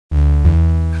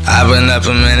I've been up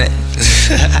a minute.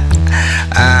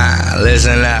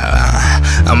 Listen up.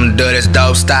 I'ma do this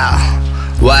dope style.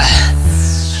 What?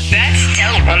 That's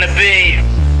dope on the beat.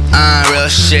 Real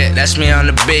shit, that's me on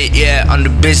the beat, yeah, on the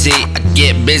busy. I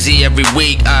get busy every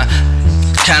week,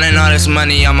 counting all this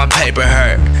money on my paper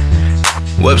hurt.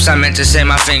 Whoops, I meant to say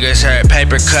my fingers hurt.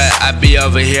 Paper cut, I be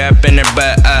over here up in the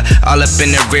butt, all up in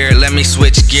the rear. Let me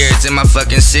switch gears in my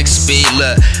fucking 6-speed.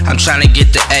 Look, I'm trying to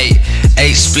get the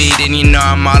 8 speed, and you know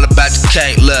I'm all about the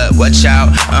cake. Look, watch out,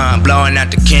 blowing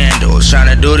out the candles. Trying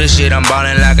to do this shit, I'm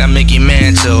ballin' like I'm Mickey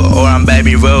Mantle, or I'm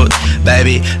Baby Ruth,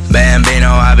 baby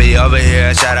Bambino. I be over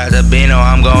here, shout out to Bino.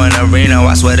 I'm going to Reno,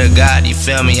 I swear to God, you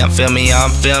feel me? I'm feel me.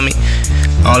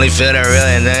 Only feel the real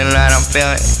and then that I'm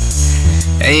feeling.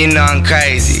 And you know I'm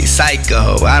crazy,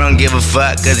 psycho. I don't give a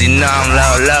fuck, cause you know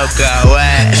I'm loco.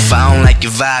 What? If I don't like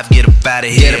your vibe, get up out of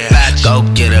here. Go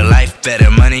get a life better,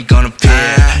 money gonna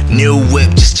appear. New whip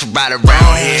just to ride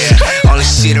around here. Only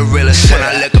see the realest when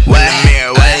I look up in the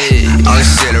mirror. Only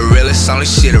see the realest, only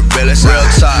see the realest. Real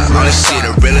talk, only see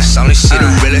the realest, only see the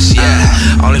realest,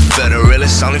 yeah. Only feel the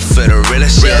realest, only feel the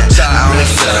realest, yeah. I only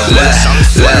feel the realest, only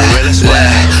feel the realest,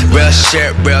 real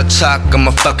shit, real talk, I'm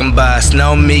a fucking boss.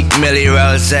 No Meek, Millie,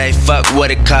 Rose, fuck what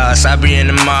it costs. I be in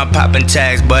the mall popping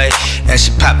tags, boy, and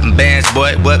she popping bands,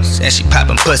 boy, whoops, and she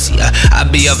popping pussy. I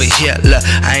be over here, look,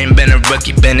 I ain't been a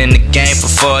rookie, been in the game for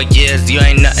 4 years. You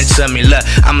ain't nothing to me, look,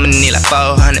 I'ma need like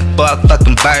 400 for a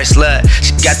fucking verse, look.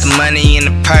 She got the money in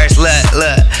the purse, look.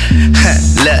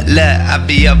 I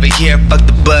be over here, fuck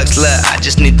the bucks, look. I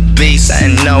just need the beats, I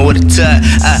didn't know what it took.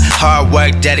 Hard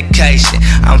work, dedication.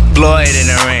 I'm Floyd in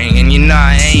the ring, and you know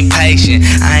I ain't patient.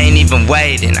 I ain't even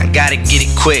waiting, I gotta get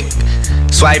it quick.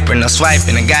 Swiping, no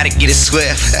swiping, I gotta get it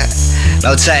swift.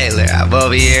 No Taylor, I'm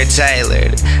over here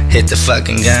tailored. Hit the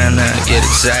fucking gun, get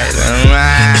it tailored.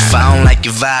 If I don't like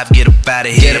your vibe, get up out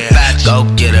of here. Go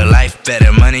get a life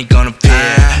better, money gonna appear.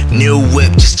 New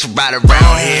whip just to ride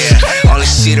around here. Only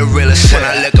see the realest when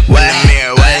I look up in the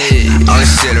mirror. Only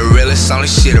see the realest, only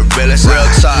see the realest. Real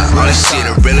talk, only see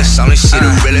the realest, only see the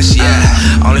realest,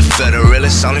 yeah. Only feel the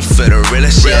realest, only feel the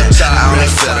realest, yeah. I only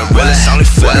feel the realest, only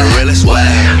feel the realest, what?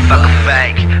 Fuck a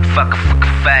fake, fuck a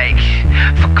fake,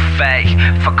 fuck a fake,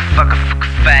 fuck a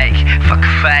fake, fuck a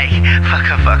fake,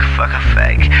 fuck a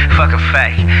fake, fuck a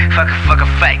fake, fuck a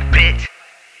fake, bitch.